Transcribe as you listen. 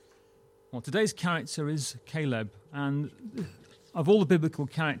Well, today's character is Caleb, and of all the biblical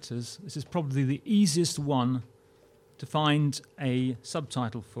characters, this is probably the easiest one to find a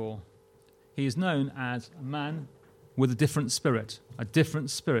subtitle for. He is known as a man with a different spirit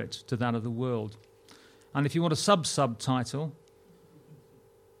to that of the world. And if you want a subtitle,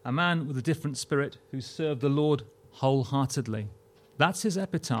 a man with a different spirit who served the Lord wholeheartedly. That's his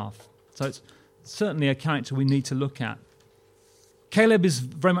epitaph. So it's certainly a character we need to look at. Caleb is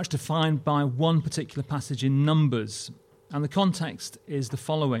very much defined by one particular passage in Numbers, and the context is the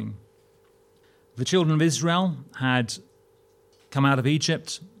following. The children of Israel had come out of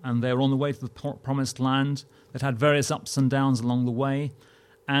Egypt, and they were on the way to the promised land. They'd had various ups and downs along the way,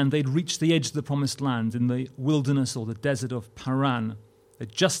 and they'd reached the edge of the promised land in the wilderness or the desert of Paran. They're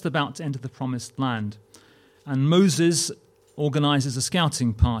just about to enter the promised land. And Moses organizes a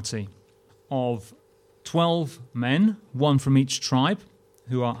scouting party of 12 men, one from each tribe,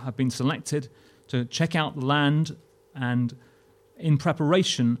 who have been selected to check out the land and in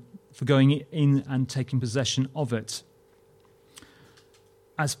preparation for going in and taking possession of it.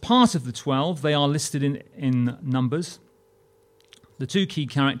 As part of the 12, they are listed in Numbers. The two key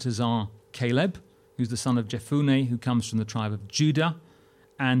characters are Caleb, who's the son of Jephunneh, who comes from the tribe of Judah,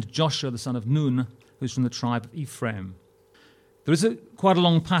 and Joshua, the son of Nun, who's from the tribe of Ephraim. There is quite a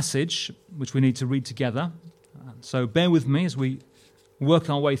long passage which we need to read together, so bear with me as we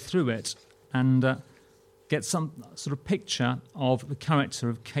work our way through it and get some sort of picture of the character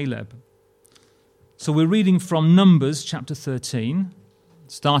of Caleb. So we're reading from Numbers chapter 13,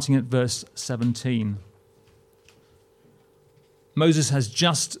 starting at verse 17. Moses has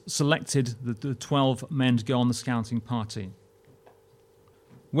just selected the 12 men to go on the scouting party.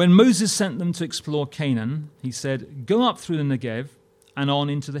 When Moses sent them to explore Canaan, he said, "Go up through the Negev and on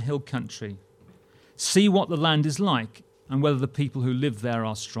into the hill country. See what the land is like and whether the people who live there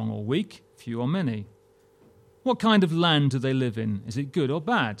are strong or weak, few or many. What kind of land do they live in? Is it good or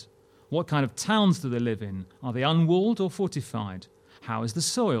bad? What kind of towns do they live in? Are they unwalled or fortified? How is the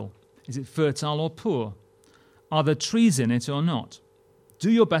soil? Is it fertile or poor? Are there trees in it or not?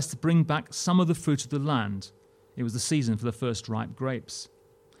 Do your best to bring back some of the fruit of the land." It was the season for the first ripe grapes.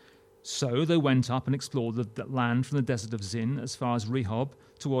 So they went up and explored the land from the desert of Zin as far as Rehob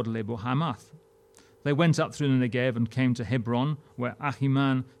toward Lebo Hamath. They went up through the Negev and came to Hebron, where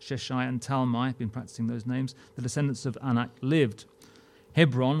Ahiman, Sheshai, and Talmai, I've been practicing those names, the descendants of Anak, lived.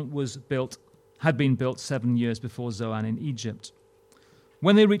 Hebron had been built 7 years before Zoan in Egypt.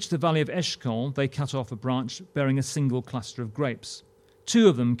 When they reached the valley of Eshcol, they cut off a branch bearing a single cluster of grapes. 2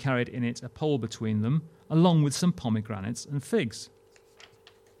 of them carried in it a pole between them, along with some pomegranates and figs.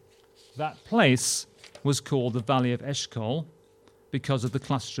 That place was called the Valley of Eshcol because of the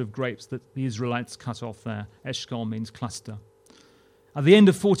cluster of grapes that the Israelites cut off there. Eshcol means cluster. At the end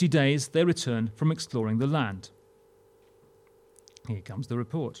of 40 days, they returned from exploring the land. Here comes the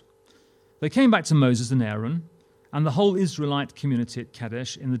report. They came back to Moses and Aaron and the whole Israelite community at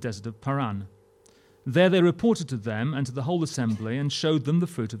Kadesh in the desert of Paran. There they reported to them and to the whole assembly and showed them the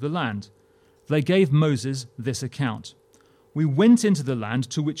fruit of the land. They gave Moses this account. "We went into the land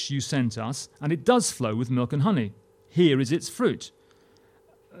to which you sent us, and it does flow with milk and honey. Here is its fruit.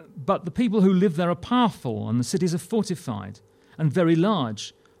 But the people who live there are powerful, and the cities are fortified and very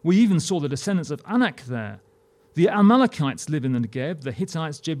large. We even saw the descendants of Anak there. The Amalekites live in the Negev, the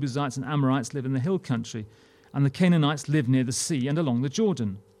Hittites, Jebusites, and Amorites live in the hill country, and the Canaanites live near the sea and along the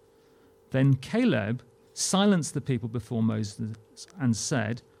Jordan." Then Caleb silenced the people before Moses and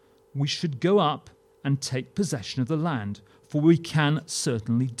said, "We should go up and take possession of the land, for we can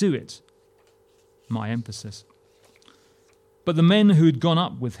certainly do it." My emphasis. But the men who had gone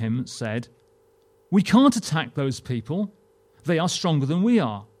up with him said, "We can't attack those people. They are stronger than we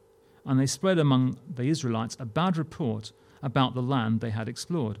are." And they spread among the Israelites a bad report about the land they had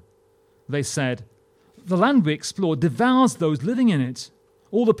explored. They said, "The land we explored devours those living in it.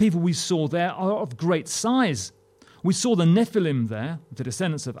 All the people we saw there are of great size. We saw the Nephilim there, the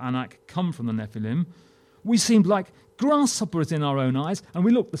descendants of Anak come from the Nephilim. We seemed like grasshoppers in our own eyes, and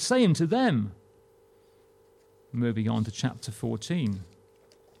we looked the same to them." Moving on to chapter 14.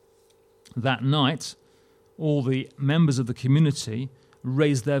 That night, all the members of the community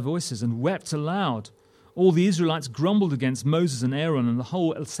raised their voices and wept aloud. All the Israelites grumbled against Moses and Aaron, and the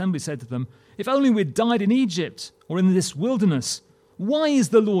whole assembly said to them, "If only we had died in Egypt or in this wilderness. Why is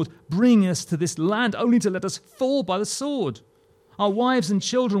the Lord bringing us to this land only to let us fall by the sword? Our wives and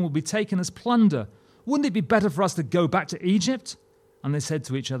children will be taken as plunder. Wouldn't it be better for us to go back to Egypt?" And they said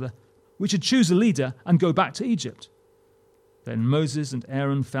to each other, "We should choose a leader and go back to Egypt." Then Moses and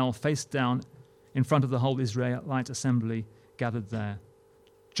Aaron fell face down in front of the whole Israelite assembly gathered there.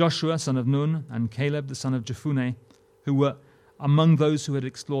 Joshua, son of Nun, and Caleb, the son of Jephunneh, who were among those who had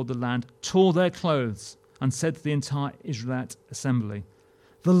explored the land, tore their clothes and said to the entire Israelite assembly,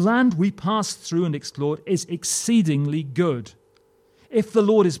 "The land we passed through and explored is exceedingly good. If the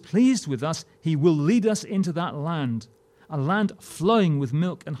Lord is pleased with us, he will lead us into that land, a land flowing with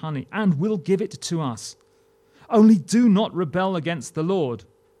milk and honey, and will give it to us. Only do not rebel against the Lord,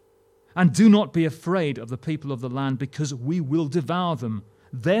 and do not be afraid of the people of the land, because we will devour them.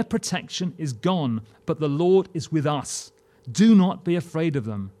 Their protection is gone, but the Lord is with us. Do not be afraid of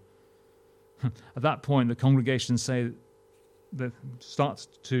them." At that point, the congregation starts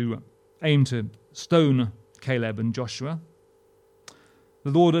to aim to stone Caleb and Joshua.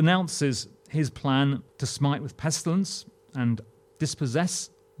 The Lord announces his plan to smite with pestilence and dispossess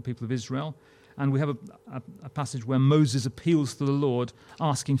the people of Israel. And we have a passage where Moses appeals to the Lord,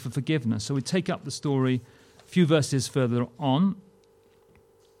 asking for forgiveness. So we take up the story a few verses further on,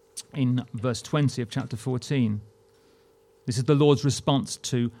 in verse 20 of chapter 14. This is the Lord's response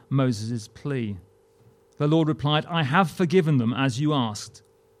to Moses' plea. The Lord replied, "I have forgiven them as you asked.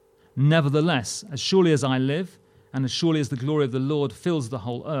 Nevertheless, as surely as I live, and as surely as the glory of the Lord fills the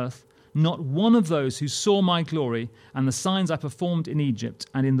whole earth, not one of those who saw my glory and the signs I performed in Egypt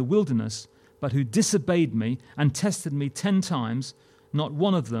and in the wilderness, but who disobeyed me and tested me 10 times, not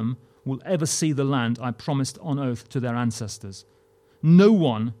one of them will ever see the land I promised on oath to their ancestors. No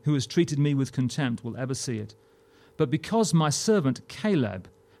one who has treated me with contempt will ever see it. But because my servant Caleb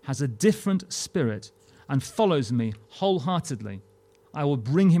has a different spirit and follows me wholeheartedly, I will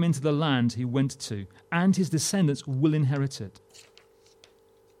bring him into the land he went to, and his descendants will inherit it."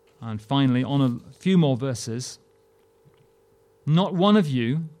 And finally, on a few more verses, "Not one of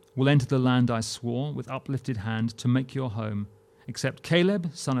you will enter the land I swore with uplifted hand to make your home, except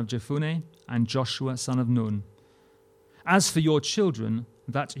Caleb, son of Jephunneh, and Joshua, son of Nun. As for your children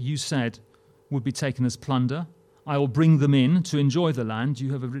that you said would be taken as plunder, I will bring them in to enjoy the land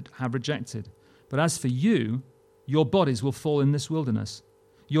you have rejected. But as for you, your bodies will fall in this wilderness.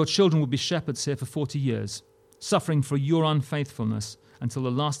 Your children will be shepherds here for 40 years, suffering for your unfaithfulness until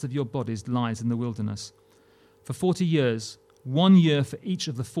the last of your bodies lies in the wilderness. For 40 years, 1 year for each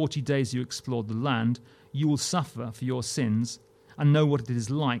of the 40 days you explored the land, you will suffer for your sins and know what it is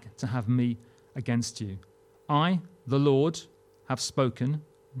like to have me against you. I, the Lord, have spoken."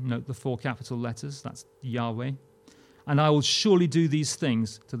 Note the 4 capital letters, that's Yahweh. "And I will surely do these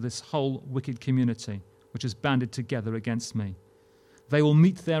things to this whole wicked community, which has banded together against me. They will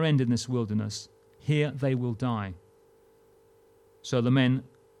meet their end in this wilderness. Here they will die." So the men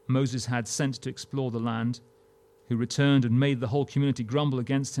Moses had sent to explore the land, who returned and made the whole community grumble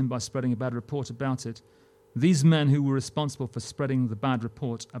against him by spreading a bad report about it, these men who were responsible for spreading the bad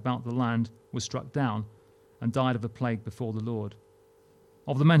report about the land were struck down and died of a plague before the Lord.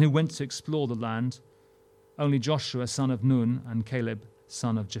 Of the men who went to explore the land, only Joshua, son of Nun, and Caleb,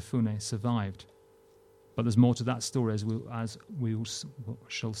 son of Jephunneh, survived. But there's more to that story, as we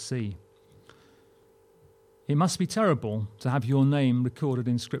shall see. It must be terrible to have your name recorded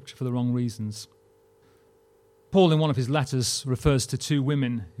in Scripture for the wrong reasons. Paul, in one of his letters, refers to 2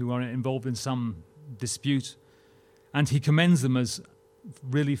 women who are involved in some dispute, and he commends them as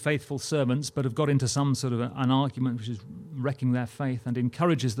really faithful servants, but have got into some sort of an argument which is wrecking their faith, and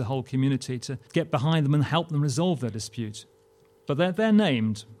encourages the whole community to get behind them and help them resolve their dispute. But they're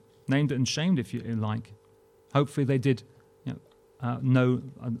named and shamed, if you like. Hopefully they did know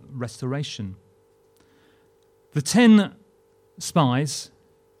restoration. The 10 spies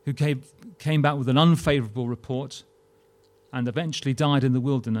who came back with an unfavorable report and eventually died in the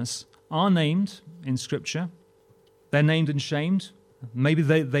wilderness are named in Scripture. They're named and shamed. Maybe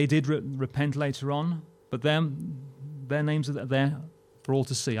they did repent later on, but their names are there for all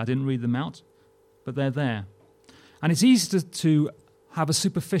to see. I didn't read them out, but they're there. And it's easy to have a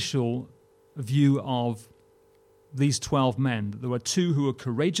superficial view of these 12 men. There were 2 who were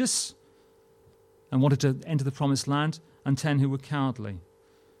courageous and wanted to enter the promised land, and 10 who were cowardly.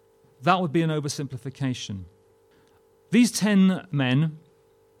 That would be an oversimplification. These 10 men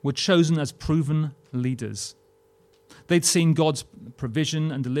were chosen as proven leaders. They'd seen God's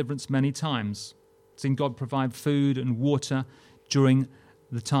provision and deliverance many times, seen God provide food and water during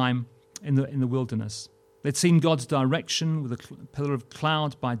the time in the wilderness. They'd seen God's direction with a pillar of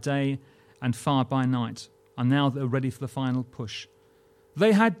cloud by day and fire by night, and now they're ready for the final push.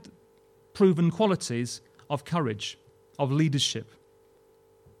 They had proven qualities of courage, of leadership.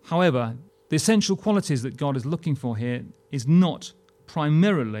 However, the essential qualities that God is looking for here is not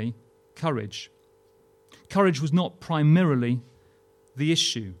primarily courage. Courage was not primarily the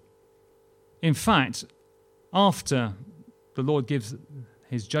issue. In fact, after the Lord gives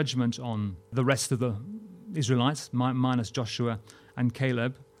his judgment on the rest of the Israelites, minus Joshua and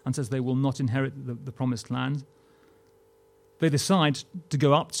Caleb, and says they will not inherit the promised land. They decide to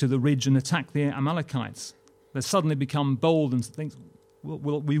go up to the ridge and attack the Amalekites. They suddenly become bold and think,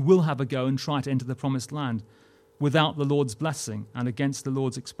 we will have a go and try to enter the promised land without the Lord's blessing and against the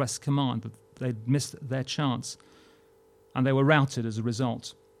Lord's express command. But they'd missed their chance, and they were routed as a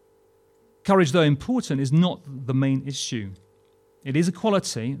result. Courage, though important, is not the main issue. It is a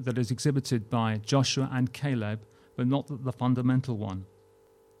quality that is exhibited by Joshua and Caleb, but not the fundamental one.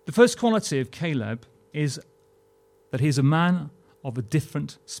 The first quality of Caleb is that he is a man of a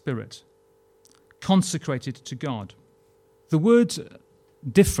different spirit, consecrated to God. The word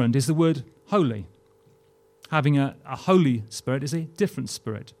different is the word holy. Having a holy spirit is a different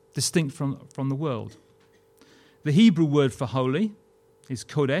spirit, distinct from the world. The Hebrew word for holy is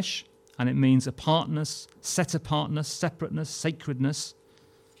kodesh, and it means apartness, set apartness, separateness, sacredness.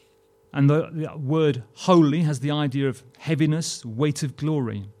 And the word holy has the idea of heaviness, weight of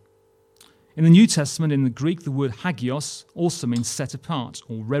glory. In the New Testament, in the Greek, the word hagios also means set apart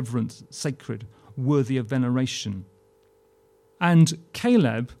or reverent, sacred, worthy of veneration. And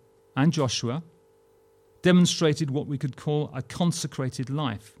Caleb and Joshua demonstrated what we could call a consecrated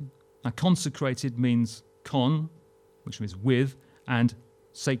life. Now, consecrated means con, which means with, and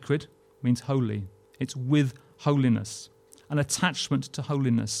sacred means holy. It's with holiness, an attachment to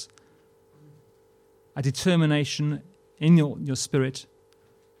holiness, a determination in your spirit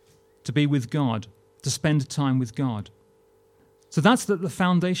to be with God, to spend time with God. So that's the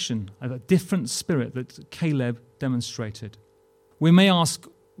foundation of a different spirit that Caleb demonstrated. We may ask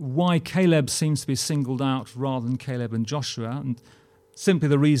why Caleb seems to be singled out rather than Caleb and Joshua, and simply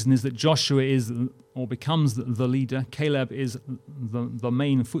the reason is that Joshua is or becomes the leader. Caleb is the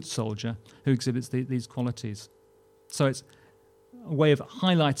main foot soldier who exhibits these qualities. So it's a way of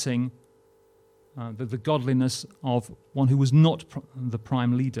highlighting the godliness of one who was not the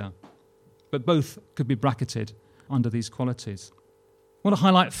prime leader. But both could be bracketed under these qualities. I want to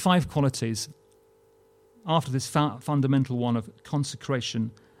highlight 5 qualities after this fundamental one of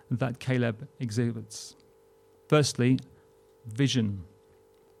consecration that Caleb exhibits. Firstly, vision.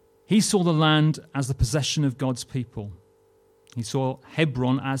 He saw the land as the possession of God's people. He saw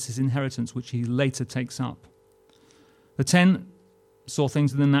Hebron as his inheritance, which he later takes up. The 10 saw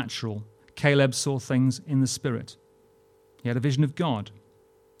things in the natural. Caleb saw things in the spirit. He had a vision of God.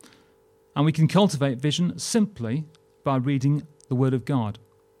 And we can cultivate vision simply by reading the Word of God,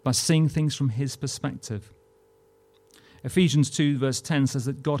 by seeing things from his perspective. Ephesians 2 verse 10 says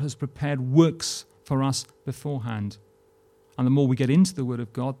that God has prepared works for us beforehand. And the more we get into the Word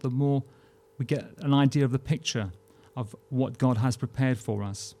of God, the more we get an idea of the picture of what God has prepared for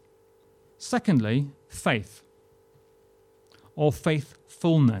us. Secondly, faith, or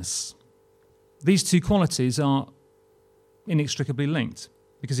faithfulness. These 2 qualities are inextricably linked,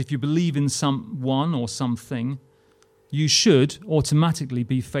 because if you believe in someone or something, you should automatically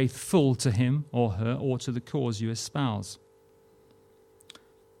be faithful to him or her or to the cause you espouse.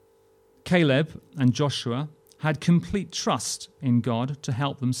 Caleb and Joshua had complete trust in God to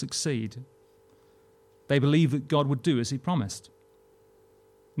help them succeed. They believed that God would do as he promised.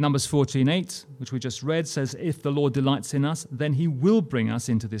 Numbers 14:8, which we just read, says, "If the Lord delights in us, then he will bring us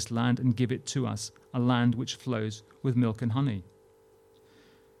into this land and give it to us, a land which flows with milk and honey."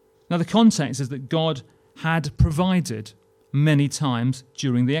 Now, the context is that God had provided many times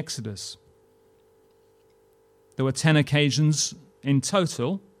during the Exodus. There were 10 occasions in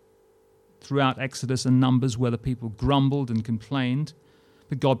total throughout Exodus and Numbers where the people grumbled and complained,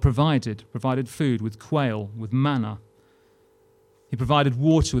 but God provided food with quail, with manna. He provided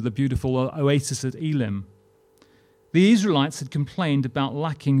water with a beautiful oasis at Elim. The Israelites had complained about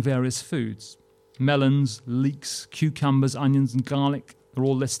lacking various foods. Melons, leeks, cucumbers, onions, and garlic are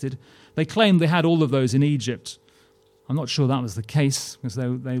all listed. They claimed they had all of those in Egypt. I'm not sure that was the case, because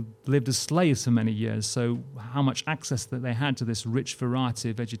they lived as slaves for many years, so how much access that they had to this rich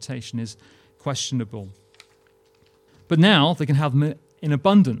variety of vegetation is questionable. But now they can have them in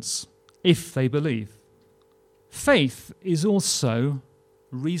abundance, if they believe. Faith is also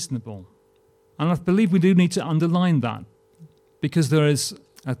reasonable. And I believe we do need to underline that, because there is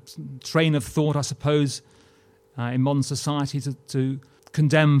a train of thought, I suppose, in modern society to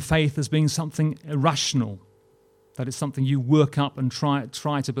condemn faith as being something irrational, that it's something you work up and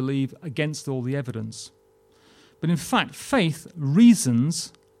try to believe against all the evidence. But in fact, faith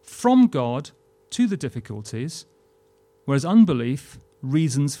reasons from God to the difficulties, whereas unbelief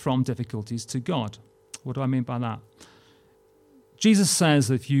reasons from difficulties to God. What do I mean by that? Jesus says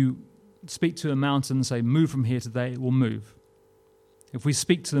if you speak to a mountain and say, "Move from here today," it will move. If we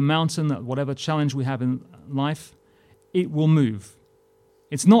speak to the mountain, that whatever challenge we have in life, it will move.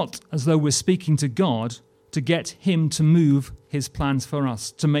 It's not as though we're speaking to God to get him to move his plans for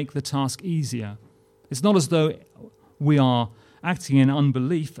us, to make the task easier. It's not as though we are acting in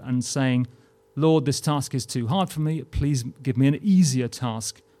unbelief and saying, Lord, this task is too hard for me, please give me an easier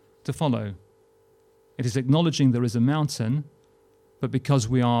task to follow. It is acknowledging there is a mountain, but because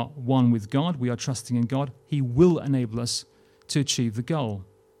we are one with God, we are trusting in God, he will enable us to achieve the goal.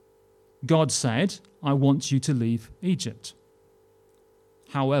 God said, I want you to leave Egypt.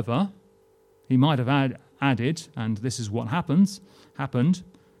 However, he might have added, and this is what happened,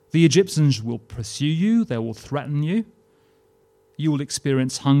 the Egyptians will pursue you, they will threaten you, you will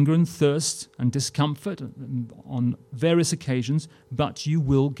experience hunger and thirst and discomfort on various occasions, but you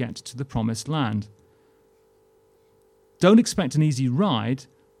will get to the promised land. Don't expect an easy ride,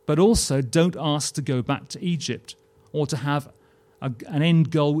 but also don't ask to go back to Egypt or to have an end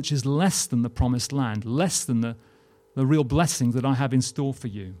goal which is less than the promised land, less than the real blessing that I have in store for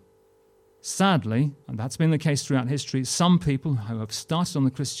you. Sadly, and that's been the case throughout history, some people who have started on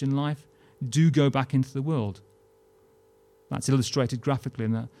the Christian life do go back into the world. That's illustrated graphically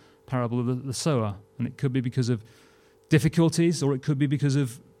in the parable of the sower. And it could be because of difficulties, or it could be because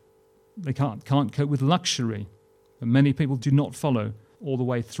of they can't cope with luxury. And many people do not follow all the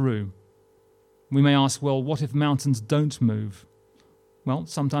way through. We may ask, well, what if mountains don't move? Well,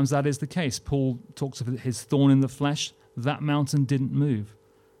 sometimes that is the case. Paul talks of his thorn in the flesh. That mountain didn't move.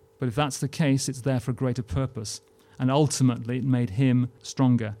 But if that's the case, it's there for a greater purpose. And ultimately, it made him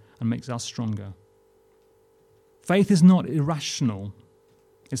stronger and makes us stronger. Faith is not irrational.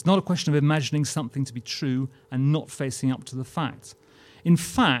 It's not a question of imagining something to be true and not facing up to the fact. In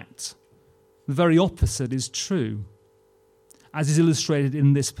fact, the very opposite is true, as is illustrated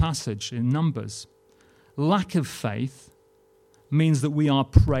in this passage in Numbers. Lack of faith means that we are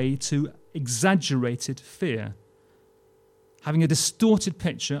prey to exaggerated fear, having a distorted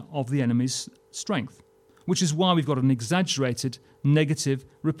picture of the enemy's strength, which is why we've got an exaggerated negative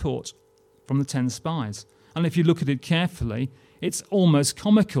report from the 10 spies. And if you look at it carefully, it's almost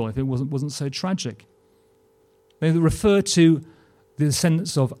comical if it wasn't so tragic. They refer to the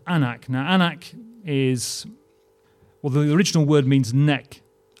descendants of Anak. Now, Anak is, well, the original word means neck,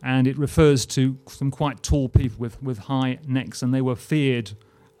 and it refers to some quite tall people with high necks, and they were feared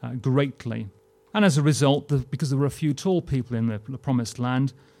greatly. And as a result, because there were a few tall people in the promised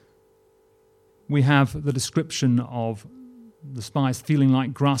land, we have the description of the spies feeling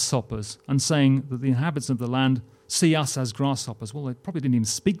like grasshoppers and saying that the inhabitants of the land see us as grasshoppers. Well, they probably didn't even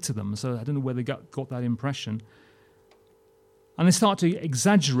speak to them, so I don't know where they got that impression. And they start to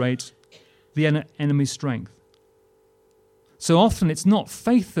exaggerate the enemy's strength. So often it's not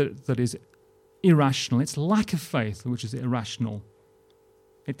faith that is irrational, it's lack of faith which is irrational.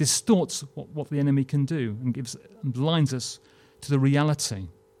 It distorts what the enemy can do and blinds us to the reality.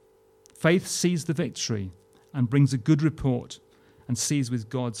 Faith sees the victory and brings a good report and sees with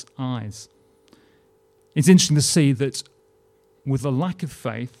God's eyes. It's interesting to see that with a lack of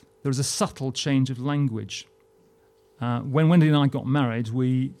faith, there is a subtle change of language. When Wendy and I got married,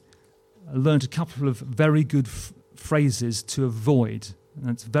 we learned a couple of very good phrases to avoid. And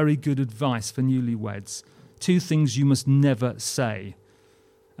it's very good advice for newlyweds. 2 things you must never say.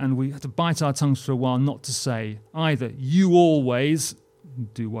 And we had to bite our tongues for a while not to say either you always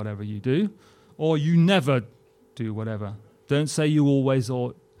do whatever you do, or you never do whatever. Don't say you always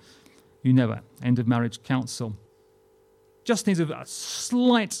or you never. End of marriage counsel. Just needs a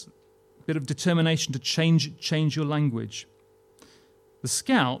slight bit of determination to change your language. The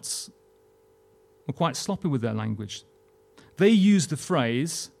scouts were quite sloppy with their language. They used the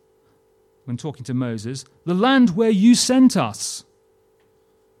phrase, when talking to Moses, the land where you sent us,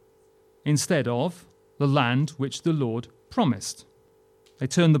 instead of the land which the Lord promised. They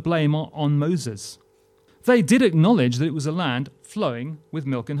turned the blame on Moses. They did acknowledge that it was a land flowing with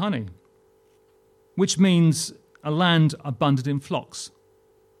milk and honey, which means a land abundant in flocks,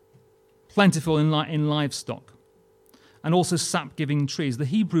 plentiful in livestock, and also sap-giving trees. The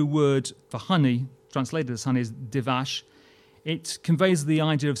Hebrew word for honey, translated as honey, is divash. It conveys the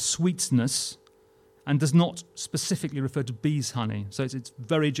idea of sweetness and does not specifically refer to bees' honey. So it's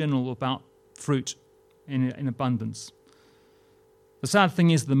very general about fruit in abundance. The sad thing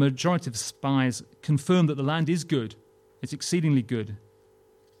is the majority of spies confirm that the land is good. It's exceedingly good.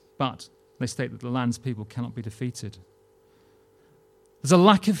 But they state that the land's people cannot be defeated. There's a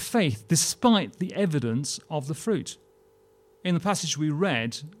lack of faith despite the evidence of the fruit. In the passage we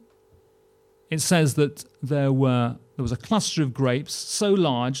read, it says that there was a cluster of grapes so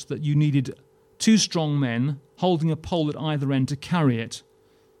large that you needed 2 strong men holding a pole at either end to carry it.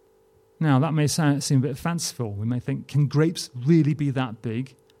 Now, that may seem a bit fanciful. We may think, can grapes really be that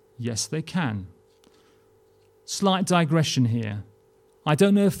big? Yes, they can. Slight digression here. I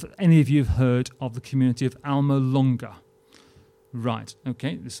don't know if any of you have heard of the community of Alma Longa. Right,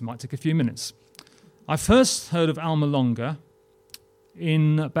 okay, this might take a few minutes. I first heard of Alma Longa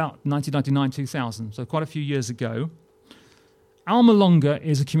in about 1999-2000, so quite a few years ago. Alma Longa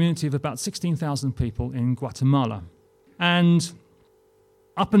is a community of about 16,000 people in Guatemala. And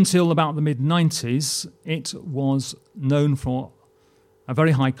up until about the mid-90s, it was known for a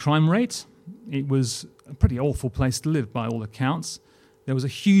very high crime rate. It was a pretty awful place to live by all accounts. There was a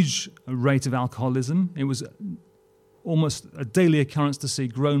huge rate of alcoholism. It was almost a daily occurrence to see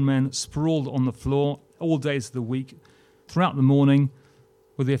grown men sprawled on the floor all days of the week, throughout the morning,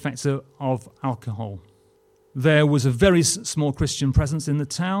 with the effects of alcohol. There was a very small Christian presence in the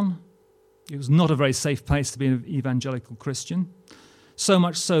town. It was not a very safe place to be an evangelical Christian. So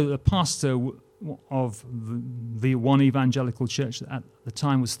much so that the pastor of the one evangelical church at the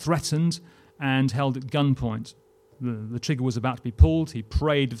time was threatened and held at gunpoint. The trigger was about to be pulled. He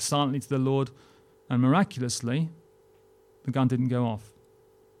prayed silently to the Lord, and miraculously, the gun didn't go off.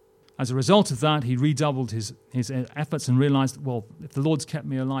 As a result of that, he redoubled his efforts and realized, well, if the Lord's kept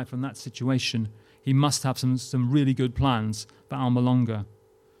me alive from that situation, he must have some really good plans for Alma Longa.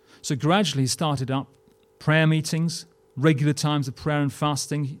 So gradually he started up prayer meetings, regular times of prayer and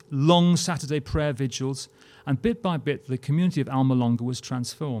fasting, long Saturday prayer vigils, and bit by bit the community of Alma Longa was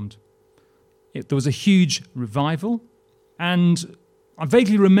transformed. There was a huge revival, and I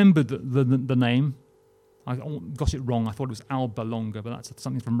vaguely remembered the name. I got it wrong. I thought it was Alba Longa, but that's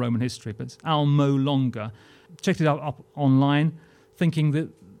something from Roman history. But it's Almo Longa. Checked it out up online, thinking that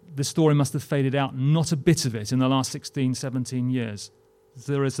the story must have faded out. Not a bit of it in the last 16, 17 years.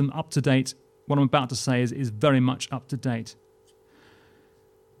 There is some up-to-date. What I'm about to say is very much up to date.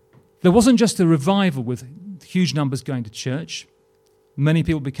 There wasn't just a revival with huge numbers going to church, many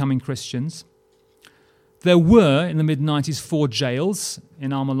people becoming Christians. There were, in the mid-90s, 4 jails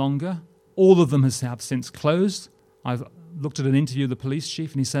in Alma Longa. All of them have since closed. I've looked at an interview with the police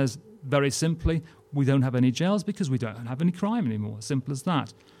chief, and he says, very simply, we don't have any jails because we don't have any crime anymore. Simple as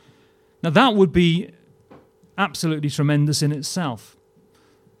that. Now, that would be absolutely tremendous in itself.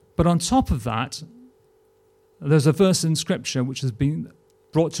 But on top of that, there's a verse in Scripture which has been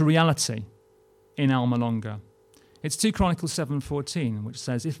brought to reality in Alma Longa. It's 2 Chronicles 7:14, which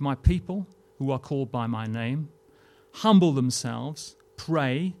says, if my people who are called by my name humble themselves,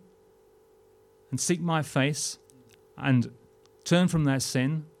 pray, and seek my face, and turn from their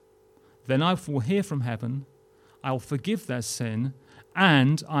sin, then I will hear from heaven, I will forgive their sin,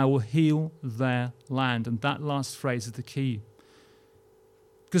 and I will heal their land. And that last phrase is the key.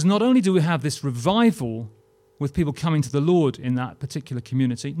 Because not only do we have this revival with people coming to the Lord in that particular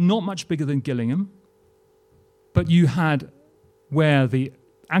community, not much bigger than Gillingham, but you had where the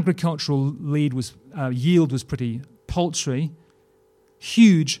agricultural yield was pretty paltry,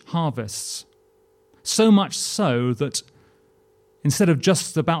 huge harvests. So much so that instead of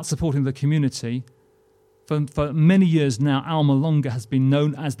just about supporting the community, for many years now, Alma Longa has been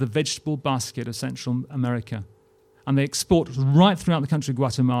known as the vegetable basket of Central America. And they export right throughout the country of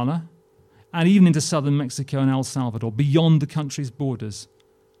Guatemala and even into southern Mexico and El Salvador, beyond the country's borders.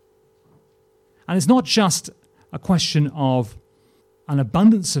 And it's not just a question of an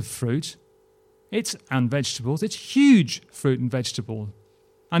abundance of fruit and vegetables. It's huge fruit and vegetable.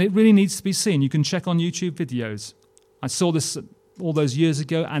 And it really needs to be seen. You can check on YouTube videos. I saw this all those years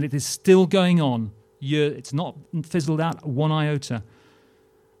ago, and it is still going on. It's not fizzled out one iota.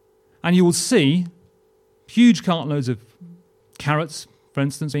 And you will see huge cartloads of carrots, for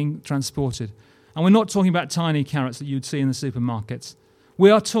instance, being transported. And we're not talking about tiny carrots that you'd see in the supermarkets.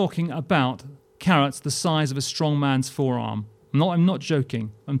 We are talking about carrots the size of a strong man's forearm. I'm not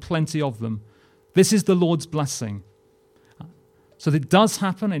joking, and plenty of them. This is the Lord's blessing. So it does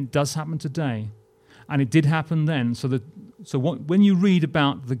happen, and it does happen today. And it did happen then. When you read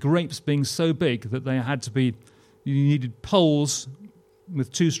about the grapes being so big that you needed poles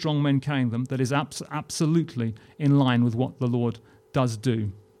with 2 strong men carrying them, that is absolutely in line with what the Lord does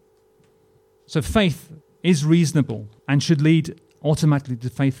do. So faith is reasonable and should lead automatically to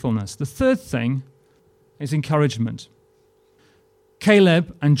faithfulness. The third thing is encouragement.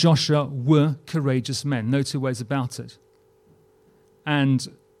 Caleb and Joshua were courageous men, no two ways about it. And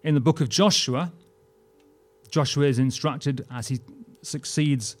in the book of Joshua, Joshua is instructed as he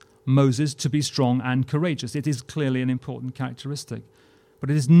succeeds Moses to be strong and courageous. It is clearly an important characteristic,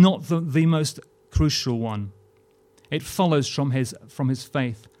 but it is not the most crucial one. It follows from his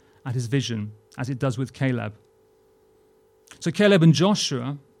faith and his vision. as it does with Caleb. So Caleb and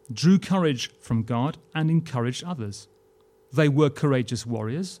Joshua drew courage from God and encouraged others. They were courageous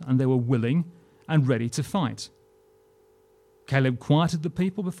warriors, and they were willing and ready to fight. Caleb quieted the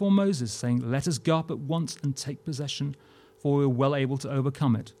people before Moses, saying, "Let us go up at once and take possession, for we are well able to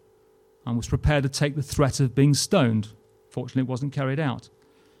overcome it," and was prepared to take the threat of being stoned. Fortunately, it wasn't carried out.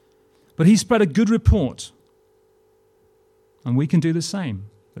 But he spread a good report, and we can do the same,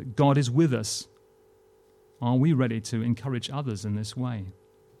 that God is with us. Are we ready to encourage others in this way?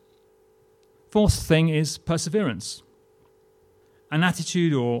 Fourth thing is perseverance. An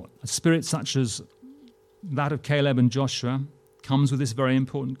attitude or a spirit such as that of Caleb and Joshua comes with this very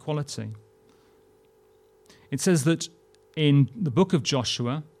important quality. It says that in the book of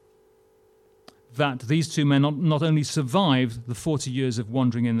Joshua that these two men not only survived the 40 years of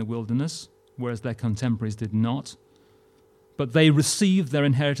wandering in the wilderness, whereas their contemporaries did not, but they received their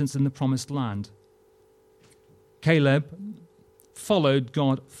inheritance in the promised land. Caleb followed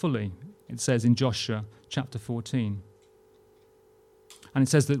God fully, it says in Joshua chapter 14. And it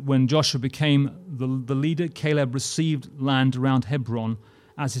says that when Joshua became the leader, Caleb received land around Hebron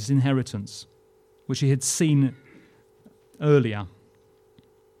as his inheritance, which he had seen earlier.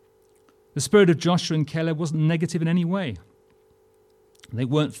 The spirit of Joshua and Caleb wasn't negative in any way. They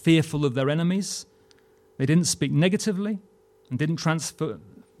weren't fearful of their enemies. They didn't speak negatively and didn't transfer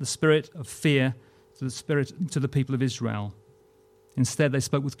the spirit of fear to the people of Israel. Instead, they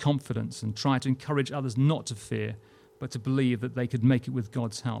spoke with confidence and tried to encourage others not to fear, but to believe that they could make it with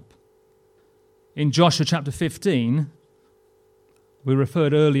God's help. In Joshua chapter 15, we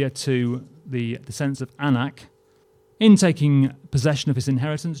referred earlier to the descendants of Anak. In taking possession of his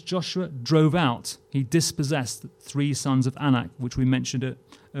inheritance, Joshua drove out, he dispossessed 3 sons of Anak, which we mentioned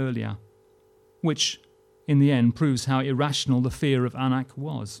earlier, which in the end proves how irrational the fear of Anak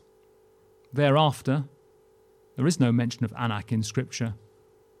was. Thereafter, there is no mention of Anak in Scripture.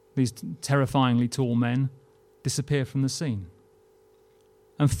 These terrifyingly tall men disappear from the scene.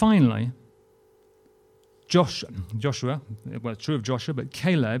 And finally, Joshua, well, true of Joshua, but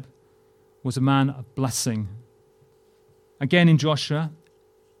Caleb was a man of blessing. Again in Joshua,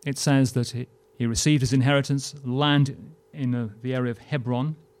 it says that he received his inheritance, land in the area of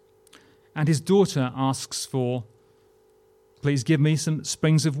Hebron, and his daughter asks for, "Please give me some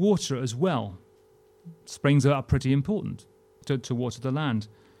springs of water as well." Springs are pretty important to water the land.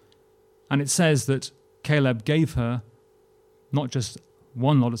 And it says that Caleb gave her not just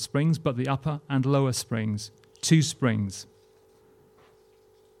one lot of springs, but the upper and lower springs, 2 springs.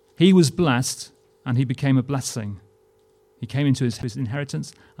 He was blessed, and he became a blessing. He came into his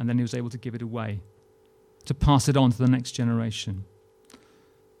inheritance, and then he was able to give it away, to pass it on to the next generation.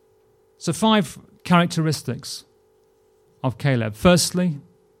 So 5 characteristics of Caleb. Firstly,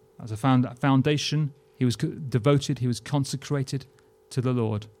 as a foundation, he was devoted, he was consecrated to the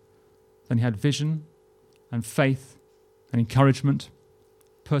Lord. Then he had vision and faith and encouragement,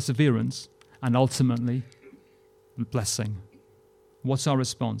 perseverance, and ultimately blessing. What's our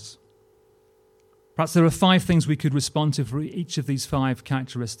response? Perhaps there are 5 things we could respond to for each of these 5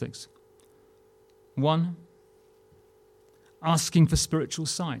 characteristics. 1, asking for spiritual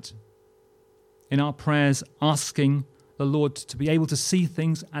sight. In our prayers, asking the Lord to be able to see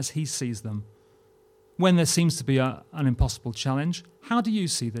things as he sees them. When there seems to be an impossible challenge, how do you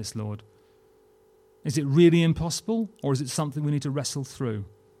see this, Lord? Is it really impossible, or is it something we need to wrestle through?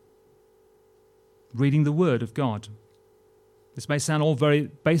 Reading the Word of God. This may sound all very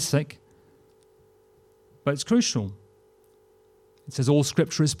basic, but it's crucial. It says all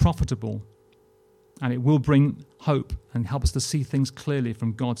Scripture is profitable, and it will bring hope and help us to see things clearly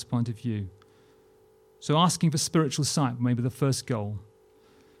from God's point of view. So asking for spiritual sight may be the first goal.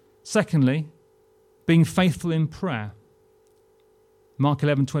 Secondly, being faithful in prayer. Mark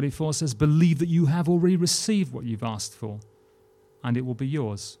 11:24 says, "Believe that you have already received what you've asked for, and it will be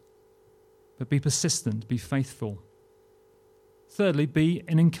yours." But be persistent, be faithful. Thirdly, be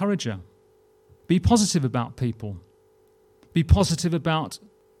an encourager. Be positive about people. Be positive about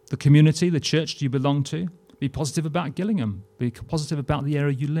the community, the church you belong to. Be positive about Gillingham. Be positive about the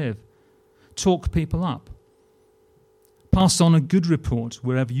area you live. Talk people up. Pass on a good report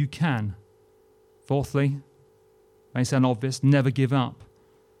wherever you can. Fourthly, may sound obvious, never give up.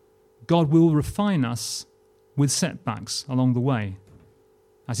 God will refine us with setbacks along the way,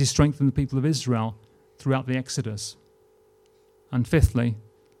 as he strengthened the people of Israel throughout the Exodus. And fifthly,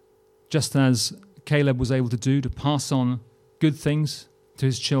 just as Caleb was able to do, to pass on good things to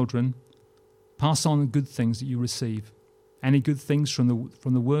his children, pass on the good things that you receive. Any good things from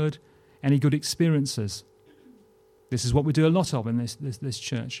the Word, any good experiences. This is what we do a lot of in this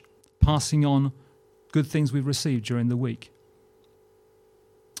church. passing on good things we've received during the week.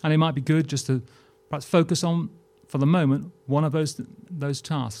 And it might be good just to perhaps focus on, for the moment, one of those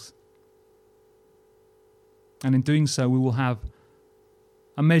tasks. And in doing so, we will have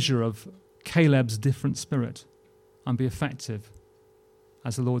a measure of Caleb's different spirit and be effective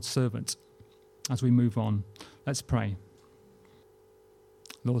as the Lord's servant as we move on. Let's pray.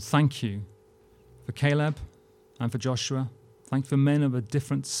 Lord, thank you for Caleb and for Joshua. Thank you for men of a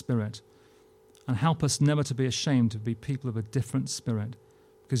different spirit. And help us never to be ashamed to be people of a different spirit,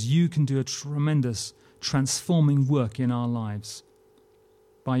 because you can do a tremendous transforming work in our lives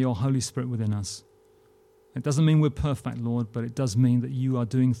by your Holy Spirit within us. It doesn't mean we're perfect, Lord, but it does mean that you are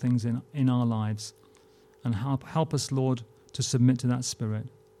doing things in our lives. And help us, Lord, to submit to that Spirit.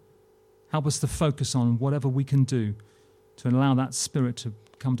 Help us to focus on whatever we can do to allow that Spirit to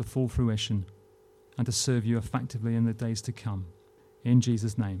come to full fruition and to serve you effectively in the days to come. In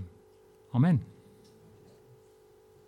Jesus' name, amen.